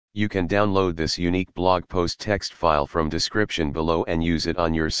You can download this unique blog post text file from description below and use it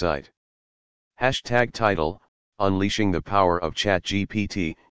on your site. Hashtag title, Unleashing the Power of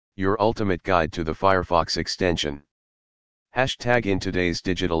ChatGPT, Your Ultimate Guide to the Firefox Extension. Hashtag In today's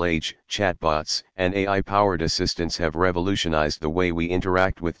digital age, chatbots and AI-powered assistants have revolutionized the way we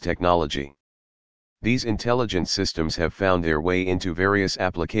interact with technology. These intelligent systems have found their way into various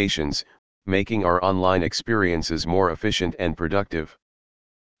applications, making our online experiences more efficient and productive.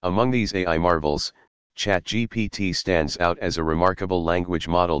 Among these AI marvels, ChatGPT stands out as a remarkable language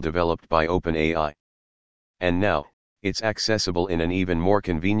model developed by OpenAI. And now, it's accessible in an even more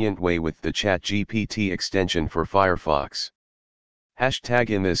convenient way with the ChatGPT extension for Firefox.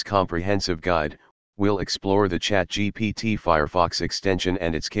 Hashtag In this comprehensive guide, we'll explore the ChatGPT Firefox extension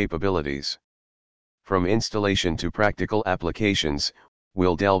and its capabilities. From installation to practical applications,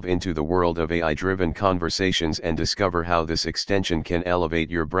 we'll delve into the world of AI-driven conversations and discover how this extension can elevate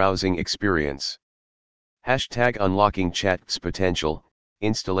your browsing experience. Hashtag Unlocking Chat's Potential,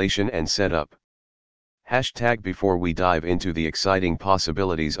 Installation and Setup. Hashtag Before we dive into the exciting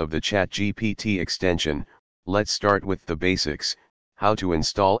possibilities of the ChatGPT extension, let's start with the basics, how to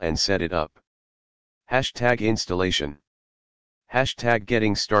install and set it up. Hashtag Installation. Hashtag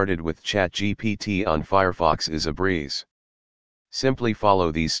Getting started with ChatGPT on Firefox is a breeze. Simply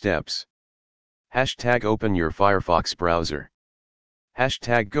follow these steps. Hashtag Open your Firefox browser.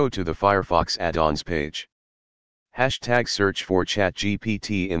 Hashtag Go to the Firefox add-ons page. Hashtag Search for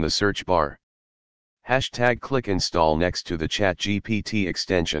ChatGPT in the search bar. Hashtag Click Install next to the ChatGPT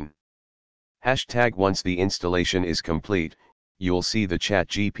extension. Hashtag Once the installation is complete, you'll see the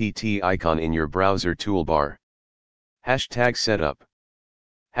ChatGPT icon in your browser toolbar. Hashtag Setup.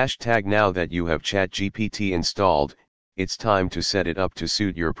 Hashtag Now that you have ChatGPT installed, it's time to set it up to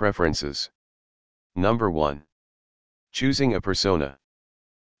suit your preferences. Number 1. Choosing a persona.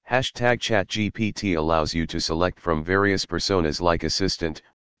 Hashtag ChatGPT allows you to select from various personas like assistant,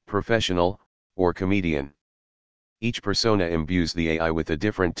 professional, or comedian. Each persona imbues the AI with a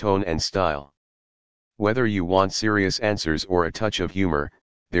different tone and style. Whether you want serious answers or a touch of humor,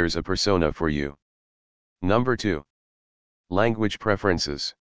 there's a persona for you. Number 2. Language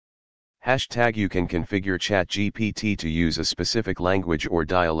preferences. Hashtag You can configure ChatGPT to use a specific language or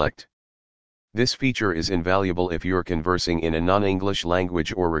dialect. This feature is invaluable if you're conversing in a non-English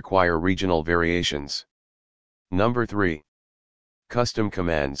language or require regional variations. Number 3. Custom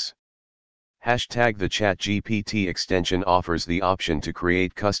commands. Hashtag The ChatGPT extension offers the option to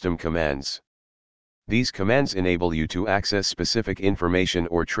create custom commands. These commands enable you to access specific information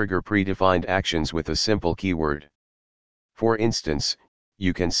or trigger predefined actions with a simple keyword. For instance,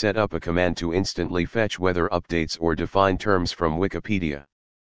 you can set up a command to instantly fetch weather updates or define terms from Wikipedia.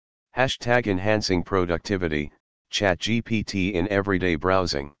 Hashtag Enhancing productivity, ChatGPT in everyday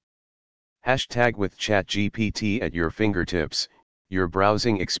browsing. Hashtag With ChatGPT at your fingertips, your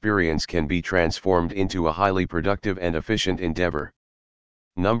browsing experience can be transformed into a highly productive and efficient endeavor.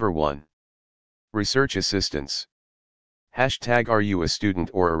 Number 1. Research assistance. Hashtag Are you a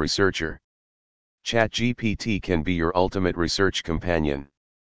student or a researcher? ChatGPT can be your ultimate research companion.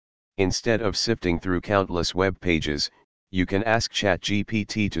 Instead of sifting through countless web pages, you can ask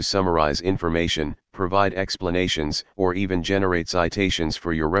ChatGPT to summarize information, provide explanations, or even generate citations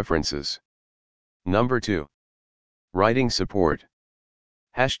for your references. Number 2. Writing support.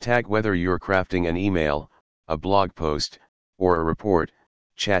 Hashtag Whether you're crafting an email, a blog post, or a report,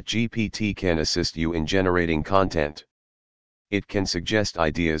 ChatGPT can assist you in generating content. It can suggest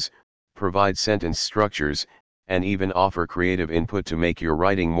ideas, provide sentence structures, and even offer creative input to make your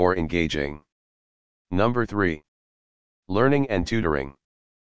writing more engaging. Number 3. Learning and tutoring.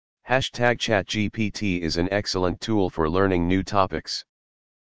 Hashtag ChatGPT is an excellent tool for learning new topics.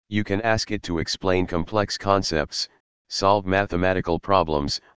 You can ask it to explain complex concepts, solve mathematical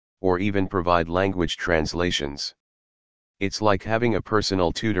problems, or even provide language translations. It's like having a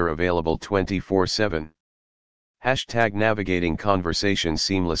personal tutor available 24/7. Hashtag Navigating conversations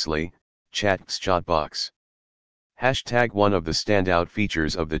seamlessly, chatbots. Hashtag One of the standout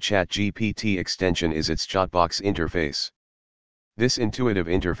features of the ChatGPT extension is its chatbox interface. This intuitive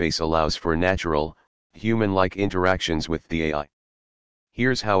interface allows for natural, human-like interactions with the AI.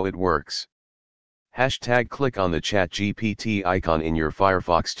 Here's how it works. Hashtag Click on the ChatGPT icon in your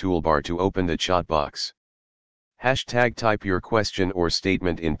Firefox toolbar to open the chatbox. Hashtag Type your question or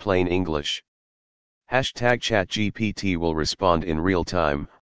statement in plain English. Hashtag ChatGPT will respond in real time,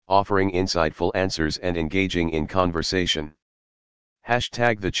 offering insightful answers and engaging in conversation.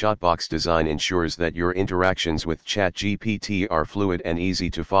 Hashtag The chatbox design ensures that your interactions with ChatGPT are fluid and easy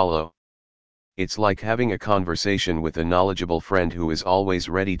to follow. It's like having a conversation with a knowledgeable friend who is always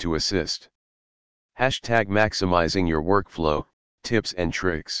ready to assist. Hashtag maximizing your workflow, tips and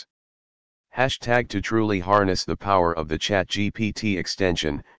tricks. Hashtag to truly harness the power of the ChatGPT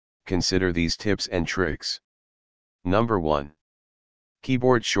extension, consider these tips and tricks. Number 1.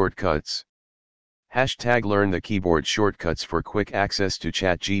 Keyboard shortcuts. Hashtag learn the keyboard shortcuts for quick access to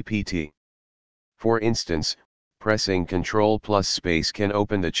ChatGPT. For instance, pressing Ctrl plus space can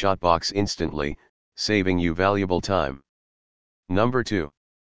open the chat box instantly, saving you valuable time. Number 2.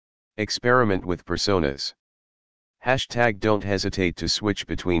 Experiment with personas. Hashtag don't hesitate to switch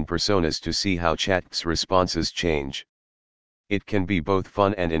between personas to see how chat's responses change. It can be both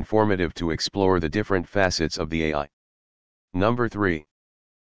fun and informative to explore the different facets of the AI. Number 3.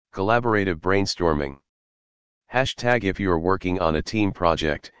 Collaborative brainstorming. Hashtag if you're working on a team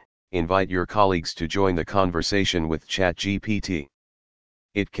project, invite your colleagues to join the conversation with ChatGPT.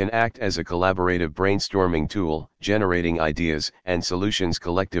 It can act as a collaborative brainstorming tool, generating ideas and solutions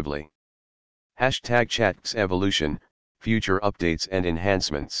collectively. Hashtag chat's evolution, future updates and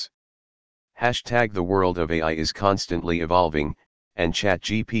enhancements. Hashtag the world of AI is constantly evolving, and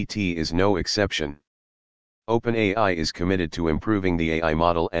ChatGPT is no exception. OpenAI is committed to improving the AI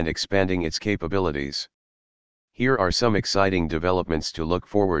model and expanding its capabilities. Here are some exciting developments to look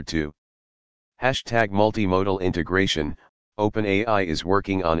forward to. Hashtag multimodal integration. OpenAI is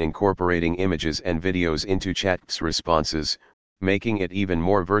working on incorporating images and videos into chat's responses, making it even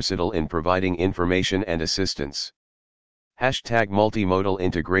more versatile in providing information and assistance. Hashtag multimodal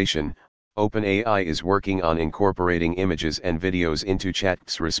integration. OpenAI is working on incorporating images and videos into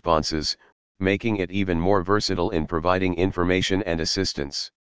chat's responses, making it even more versatile in providing information and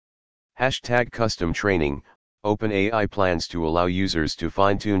assistance. Hashtag custom training. OpenAI plans to allow users to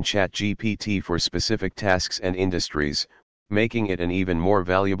fine-tune ChatGPT for specific tasks and industries, making it an even more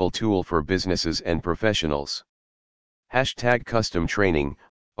valuable tool for businesses and professionals. Hashtag custom training.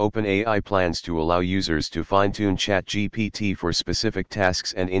 OpenAI plans to allow users to fine-tune ChatGPT for specific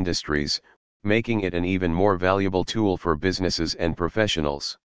tasks and industries, making it an even more valuable tool for businesses and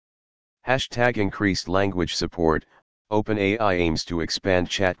professionals. Hashtag increased language support. OpenAI aims to expand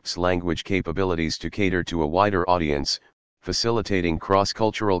chat's language capabilities to cater to a wider audience, facilitating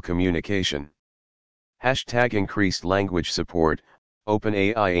cross-cultural communication. Hashtag increased language support.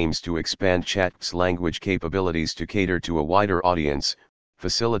 OpenAI aims to expand chat's language capabilities to cater to a wider audience,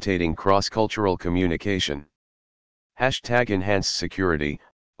 facilitating cross-cultural communication. Hashtag enhanced security.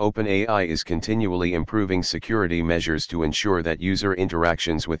 OpenAI is continually improving security measures to ensure that user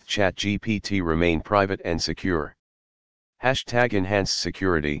interactions with ChatGPT remain private and secure. Hashtag enhanced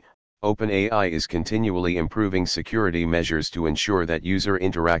security. OpenAI is continually improving security measures to ensure that user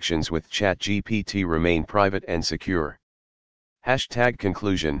interactions with ChatGPT remain private and secure. Hashtag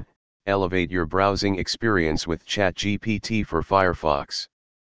conclusion. Elevate your browsing experience with ChatGPT for Firefox.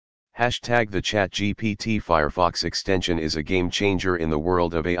 Hashtag the ChatGPT Firefox extension is a game changer in the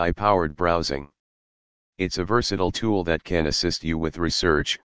world of AI-powered browsing. It's a versatile tool that can assist you with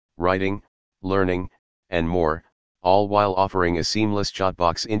research, writing, learning, and more, all while offering a seamless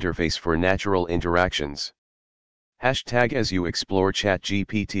chatbox interface for natural interactions. Hashtag as you explore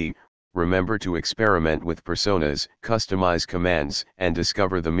ChatGPT, remember to experiment with personas, customize commands, and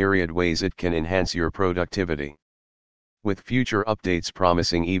discover the myriad ways it can enhance your productivity. With future updates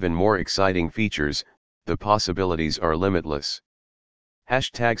promising even more exciting features, the possibilities are limitless.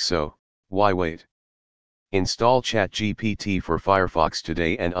 Hashtag so, why wait? Install ChatGPT for Firefox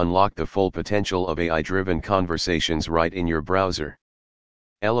today and unlock the full potential of AI-driven conversations right in your browser.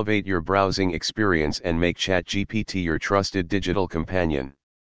 Elevate your browsing experience and make ChatGPT your trusted digital companion.